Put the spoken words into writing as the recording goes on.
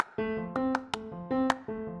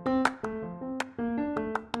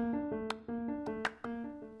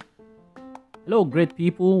Hello, great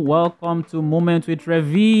people. Welcome to Moment with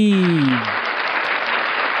Revi. I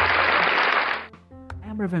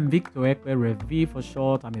am Reverend Victor Ekwe, Revi for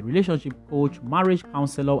short. I'm a relationship coach, marriage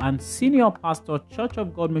counselor, and senior pastor, Church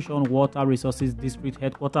of God Mission Water Resources District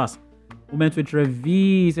Headquarters. Moment with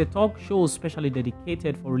Revi is a talk show specially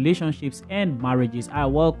dedicated for relationships and marriages. I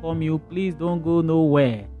welcome you. Please don't go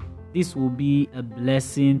nowhere. This will be a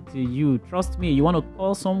blessing to you. Trust me, you want to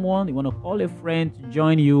call someone, you want to call a friend to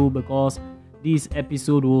join you because this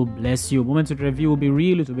episode will bless you. Moment with Revi will be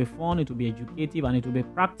real, it will be fun, it will be educative, and it will be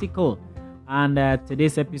practical. And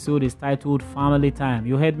today's episode is titled Family Time.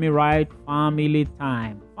 You heard me right, Family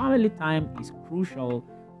Time. Family time is crucial.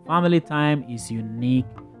 Family time is unique.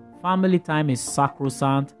 Family time is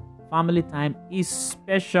sacrosanct. Family time is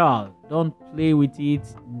special. Don't play with it.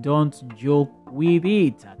 Don't joke with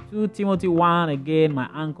it. 2 Timothy 1, again, my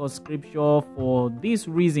anchor scripture for this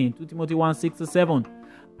reason. 2 Timothy 1, 6-7.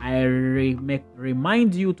 I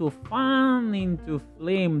remind you to fan into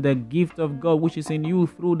flame the gift of God which is in you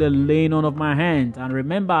through the laying on of my hands. And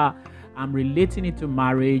remember, I'm relating it to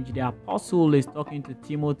marriage. The apostle is talking to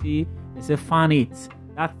Timothy. They say, fan it.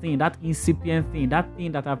 That thing, that incipient thing, that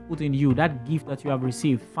thing that I've put in you, that gift that you have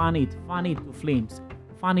received, fan it to flames.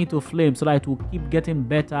 Fan it to flames so that it will keep getting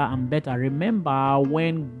better and better. Remember,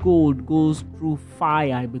 when gold goes through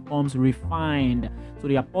fire, it becomes refined. So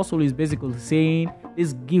the apostle is basically saying,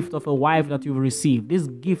 this gift of a wife that you've received, this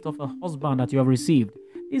gift of a husband that you have received,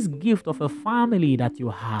 this gift of a family that you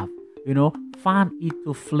have, fan it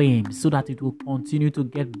to flames so that it will continue to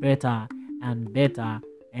get better and better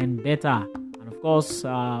and better. And of course,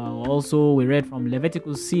 also we read from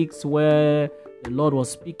Leviticus 6 where the Lord was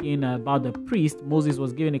speaking about the priest. Moses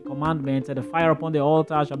was given a commandment that the fire upon the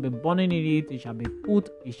altar shall be burning in it, it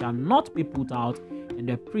shall not be put out, and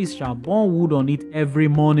the priest shall burn wood on it every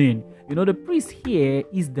morning. The priest here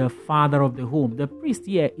is the father of the home. The priest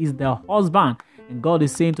here is the husband. And God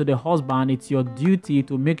is saying to the husband, it's your duty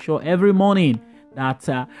to make sure every morning that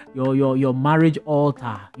your marriage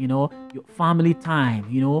altar, your family time,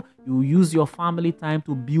 you use your family time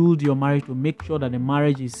to build your marriage, to make sure that the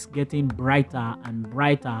marriage is getting brighter and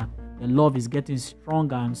brighter. The love is getting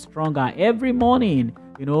stronger and stronger every morning,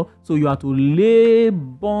 so you have to lay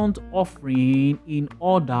burnt offering in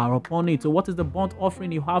order upon it. So what is the burnt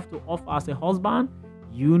offering you have to offer as a husband?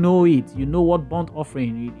 You know it. You know what burnt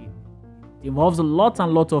offering it involves a lot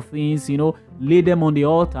and lot of things, lay them on the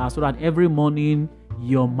altar so that every morning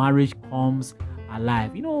your marriage comes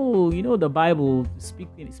alive. The Bible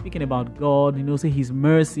speaking about God, say his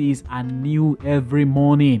mercies are new every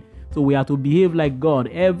morning. So we have to behave like God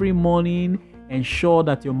every morning. Ensure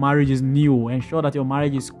that your marriage is new. Ensure that your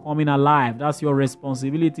marriage is coming alive. That's your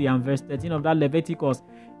responsibility. And verse 13 of that Leviticus,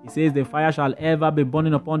 it says, the fire shall ever be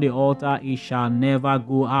burning upon the altar. It shall never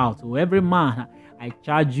go out. So every man, I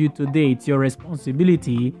charge you today, it's your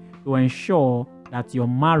responsibility to ensure that your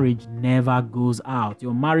marriage never goes out.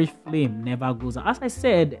 Your marriage flame never goes out. As I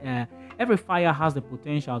said, every fire has the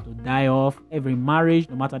potential to die off. Every marriage,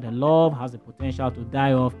 no matter the love, has the potential to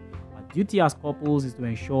die off. Our duty as couples is to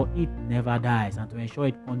ensure it never dies and to ensure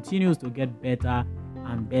it continues to get better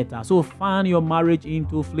and better. So fan your marriage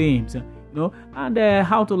into flames, and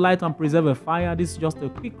how to light and preserve a fire. This is just a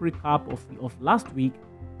quick recap of last week.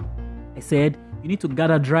 I said you need to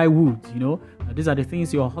gather dry wood, These are the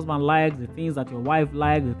things your husband likes, the things that your wife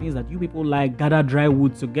likes, the things that you people like. Gather dry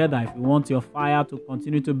wood together if you want your fire to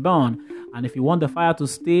continue to burn. And if you want the fire to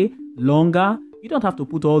stay longer, you don't have to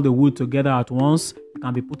put all the wood together at once. You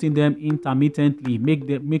can be putting them intermittently.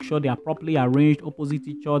 Make sure they are properly arranged opposite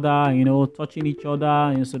each other, touching each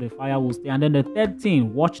other, so the fire will stay. And then the third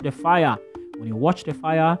thing, watch the fire. When you watch the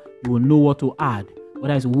fire, you will know what to add.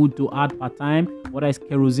 Whether it's wood to add per time, whether it's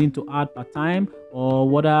kerosene to add per time, or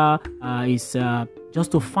whether it's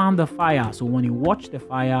just to fan the fire. So when you watch the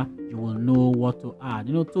fire, you will know what to add.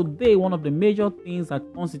 Today, one of the major things that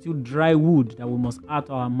constitute dry wood that we must add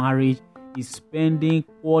to our marriage is spending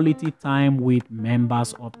quality time with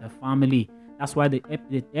members of the family. That's why the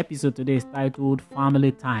episode today is titled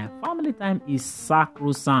Family Time. Family time is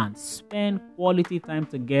sacrosanct. Spend quality time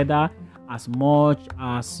together as much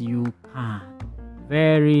as you can.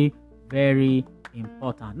 Very, very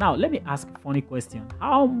important. Now, let me ask a funny question.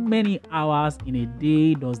 How many hours in a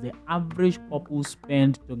day does the average couple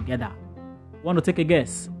spend together? Want to take a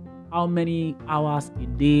guess? How many hours a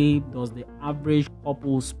day does the average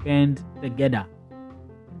couple spend together?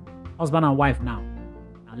 Husband and wife now.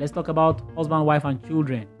 Now, let's talk about husband, wife, and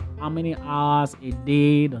children. How many hours a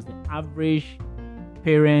day does the average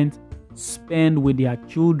parent spend with their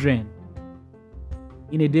children?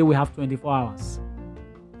 In a day, we have 24 hours.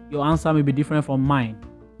 Your answer may be different from mine.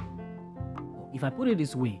 If I put it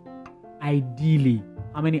this way, ideally,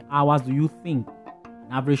 how many hours do you think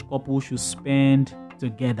an average couple should spend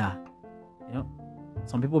together?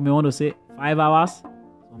 Some people may want to say 5 hours,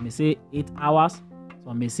 some may say 8 hours,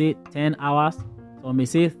 some may say 10 hours, some may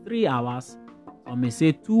say 3 hours, some may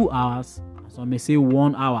say 2 hours, and some may say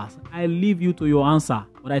 1 hour. I leave you to your answer.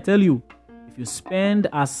 But I tell you, if you spend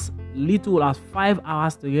as little as 5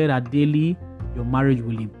 hours together daily, your marriage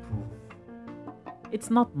will improve. It's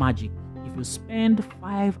not magic. If you spend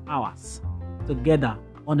 5 hours together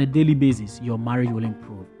on a daily basis, your marriage will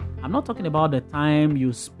improve. I'm not talking about the time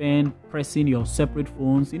you spend pressing your separate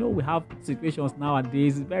phones. We have situations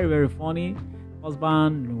nowadays, it's very, very funny.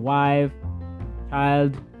 Husband, wife,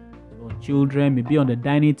 child, or children may be on the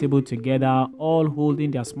dining table together, all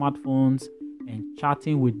holding their smartphones and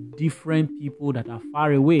chatting with different people that are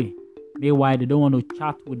far away. Meanwhile, they don't want to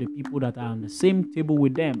chat with the people that are on the same table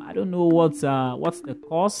with them. I don't know what's the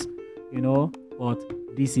cause,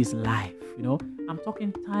 but this is life. I'm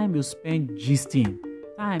talking time you spend gisting,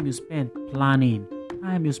 time you spend planning,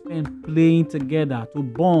 time you spend playing together to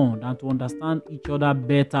bond and to understand each other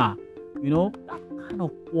better. That kind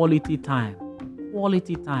of quality time,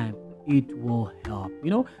 it will help.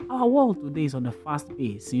 Our world today is on a fast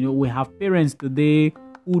pace. We have parents today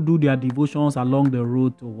who do their devotions along the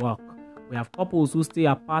road to work. We have couples who stay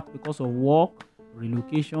apart because of work,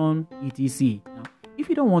 relocation, etc. Now, if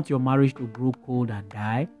you don't want your marriage to grow cold and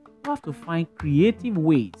die, you have to find creative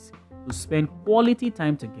ways to spend quality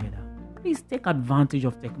time together. Please take advantage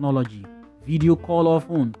of technology. Video call or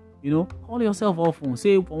phone. Call yourself off phone.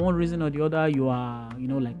 Say for one reason or the other, you are,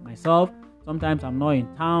 like myself. Sometimes I'm not in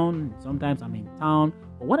town. Sometimes I'm in town.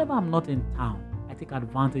 But whenever I'm not in town, I take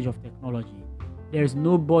advantage of technology. There's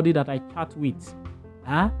nobody that I chat with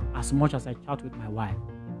as much as I chat with my wife.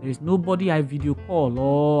 There is nobody I video call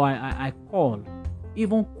or I call.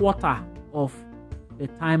 Even quarter of the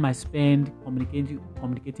time I spend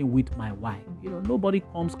communicating with my wife. Nobody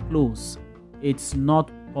comes close. It's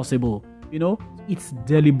not possible. It's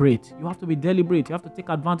deliberate. You have to be deliberate. You have to take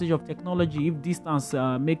advantage of technology. If distance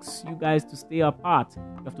makes you guys to stay apart,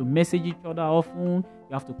 you have to message each other often.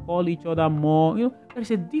 You have to call each other more.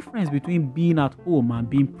 There's a difference between being at home and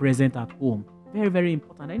being present at home. Very, very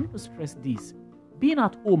important. I need to stress this. Being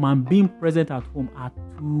at home and being present at home are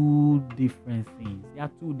two different things. They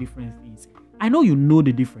are two different things. I know you know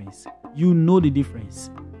the difference. You know the difference.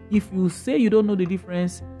 If you say you don't know the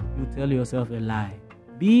difference, you tell yourself a lie.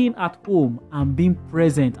 Being at home and being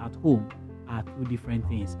present at home are two different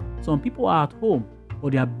things. Some people are at home,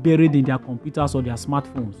 but they are buried in their computers or their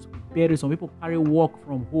smartphones. Some people carry work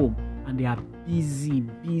from home and they are busy,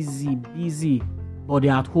 but they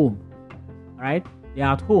are at home. All right? They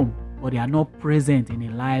are at home, but they are not present in the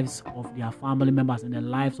lives of their family members, in the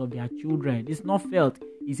lives of their children. It's not felt.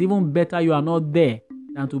 It's even better you are not there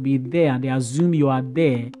than to be there and they assume you are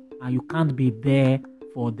there and you can't be there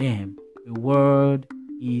for them. The word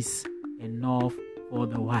is enough for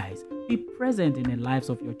the wise. Be present in the lives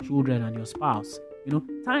of your children and your spouse.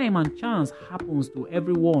 Time and chance happens to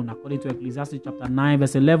everyone according to Ecclesiastes chapter 9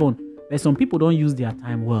 verse 11. But some people don't use their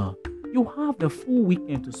time well. You have the full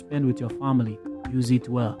weekend to spend with your family. Use it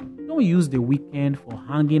well. Don't use the weekend for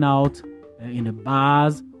hanging out in the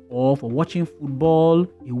bars or for watching football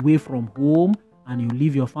away from home and you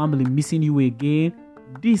leave your family missing you again.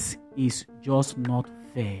 This is just not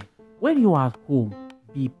fair. When you are at home,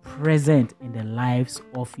 be present in the lives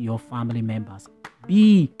of your family members.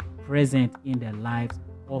 Be present in the lives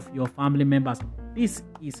of your family members. This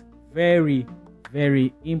is very,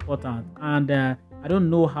 very important. And I don't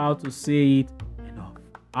know how to say it enough.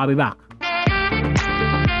 I'll be back.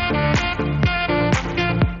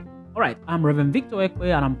 Alright, I'm Reverend Victor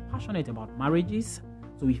Ekwe and I'm passionate about marriages.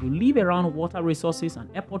 So if you live around Water Resources and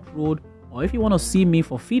Airport Road, or if you want to see me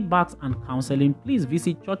for feedbacks and counseling, please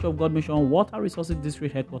visit Church of God Mission Water Resources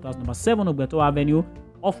District Headquarters, number 7 Ogbeto Avenue,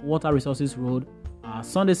 off Water Resources Road.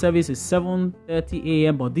 Sunday service is 7:30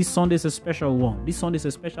 a.m., but this Sunday is a special one.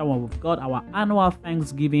 We've got our annual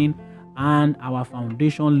Thanksgiving and our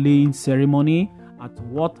foundation laying ceremony at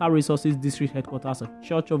Water Resources District Headquarters of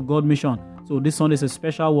Church of God Mission. So this Sunday is a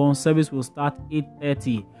special one. Service will start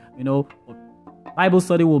 8:30. Bible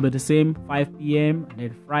study will be the same, 5 p.m. and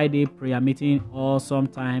then Friday prayer meeting or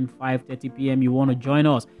sometime 5:30 p.m. You want to join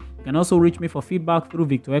us. You can also reach me for feedback through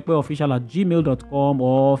victorekweofficial@gmail.com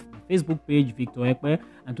or Facebook page Victor Ekwe.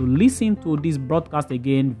 And to listen to this broadcast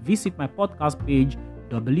again, visit my podcast page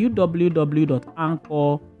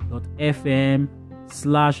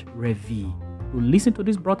www.anchor.fm/revi. To listen to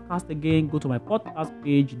this broadcast again, go to my podcast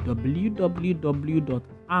page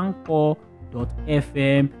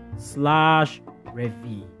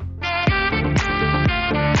www.anchor.fm/revi.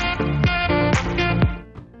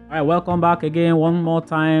 All right, welcome back again one more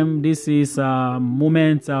time. This is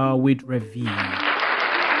Moment with Revi.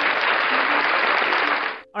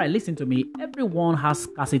 All right, listen to me. Everyone has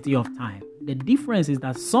scarcity of time. The difference is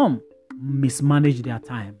that some mismanage their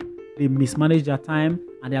time. They mismanage their time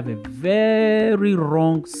and they have a very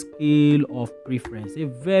wrong scale of preference. A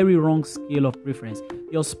very wrong scale of preference.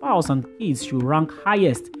 Your spouse and kids should rank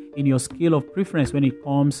highest in your scale of preference when it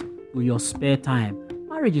comes to your spare time.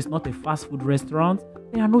 Marriage is not a fast food restaurant.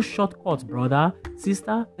 There are no shortcuts, brother,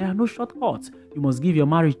 sister. There are no shortcuts. You must give your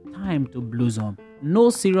marriage time to blossom. No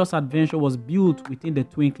serious adventure was built within the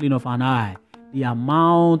twinkling of an eye. The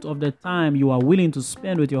amount of the time you are willing to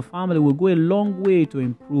spend with your family will go a long way to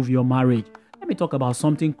improve your marriage. Let me talk about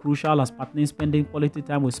something crucial as partners spending quality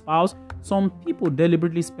time with spouse. Some people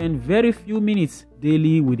deliberately spend very few minutes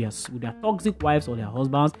daily with their toxic wives or their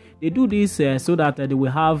husbands. They do this so that they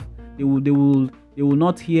will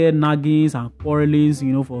not hear naggings and quarrelings,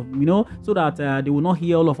 so that they will not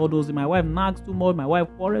hear all those. My wife nags too much, my wife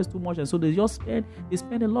quarrels too much, and so they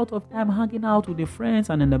spend a lot of time hanging out with their friends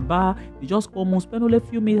and in the bar. They just come home, spend only a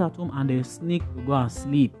few minutes at home, and they sneak to go and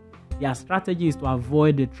sleep. Their strategy is to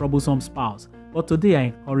avoid the troublesome spouse. But today I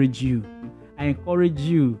encourage you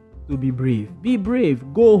to be brave. Be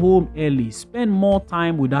brave. Go home early. Spend more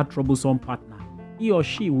time with that troublesome partner. He or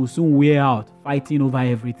she will soon wear out fighting over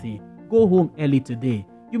everything. Go home early today.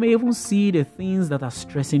 You may even see the things that are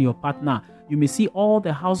stressing your partner. You may see all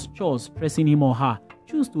the house chores stressing him or her.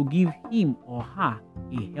 Choose to give him or her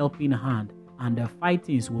a helping hand, and the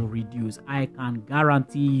fightings will reduce. I can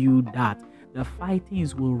guarantee you that the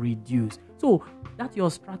fightings will reduce. So that's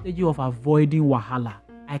your strategy of avoiding wahala.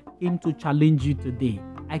 I came to challenge you today.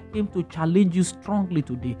 I came to challenge you strongly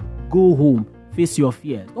today. Go home. Face your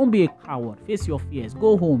fears. Don't be a coward. Face your fears.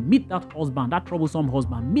 Go home. Meet that husband, that troublesome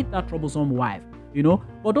husband. Meet that troublesome wife.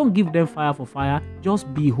 But don't give them fire for fire.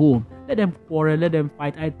 Just be home. Let them quarrel. Let them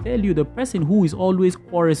fight. I tell you, the person who is always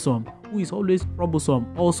quarrelsome, who is always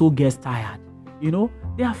troublesome, also gets tired.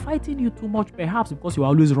 They are fighting you too much, perhaps because you are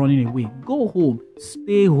always running away. Go home.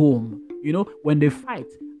 Stay home. When they fight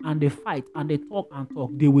and they talk and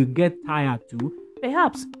talk, they will get tired too.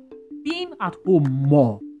 Perhaps being at home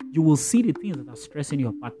more, you will see the things that are stressing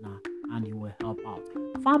your partner and you will help out.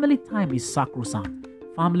 Family time is sacrosanct.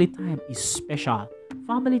 Family time is special.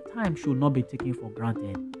 Family time should not be taken for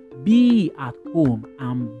granted. Be at home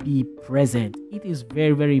and be present. It is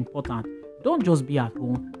very, very important. Don't just be at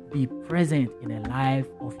home. Be present in the life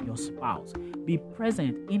of your spouse. Be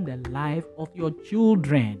present in the life of your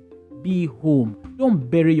children. Be home. Don't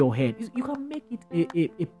bury your head. You can make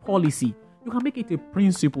it a policy. You can make it a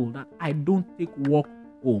principle that I don't take work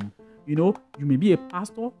home. You may be a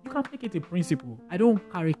pastor. You can make it a principle. I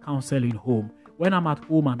don't carry counseling home. When I'm at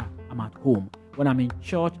home, I'm at home. When I'm in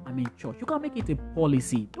church, I'm in church. You can make it a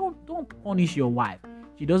policy. Don't punish your wife.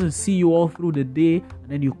 She doesn't see you all through the day, and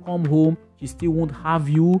then you come home, she still won't have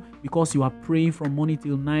you because you are praying from morning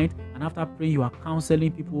till night, and after praying, you are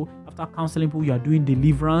counseling people. After counseling people, you are doing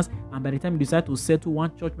deliverance, and by the time you decide to settle,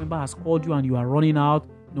 one church member has called you and you are running out.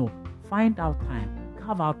 No, find out time.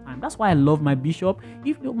 Carve out time. That's why I love my bishop.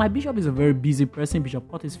 My bishop is a very busy person. Bishop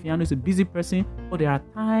Curtis Fiano is a busy person, but there are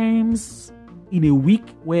times in a week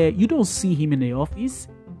where you don't see him in the office.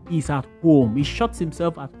 He's at home. He shuts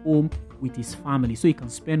himself at home with his family so he can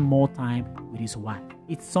spend more time with his wife.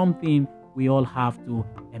 It's something we all have to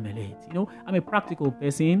emulate. I'm a practical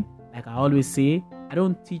person. Like I always say, I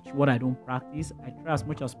don't teach what I don't practice. I try as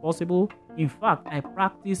much as possible. In fact, I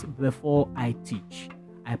practice before I teach.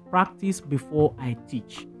 I practice before I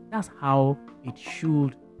teach. That's how it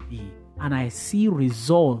should be. And I see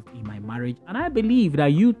result in my marriage. And I believe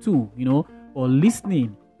that you too, for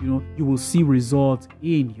listening, you will see results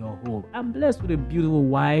in your home. I'm blessed with a beautiful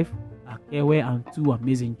wife, Akewe, and 2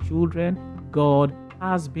 amazing children. God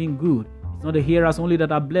has been good. It's not the hearers only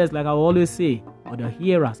that are blessed, like I always say, but the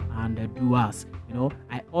hearers and the doers.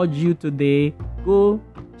 I urge you today, go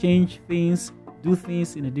change things, do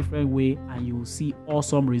things in a different way, and you will see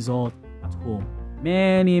awesome results at home.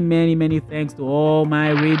 Many, many, many thanks to all my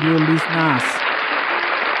radio listeners.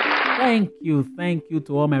 Thank you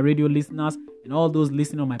to all my radio listeners and all those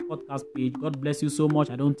listening on my podcast page. God bless you so much.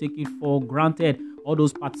 I don't take it for granted. All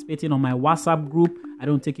those participating on my WhatsApp group, I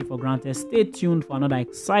don't take it for granted. Stay tuned for another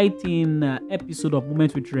exciting episode of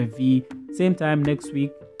Moment with Revi. Same time next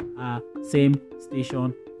week, same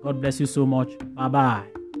station. God bless you so much.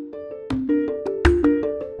 Bye-bye.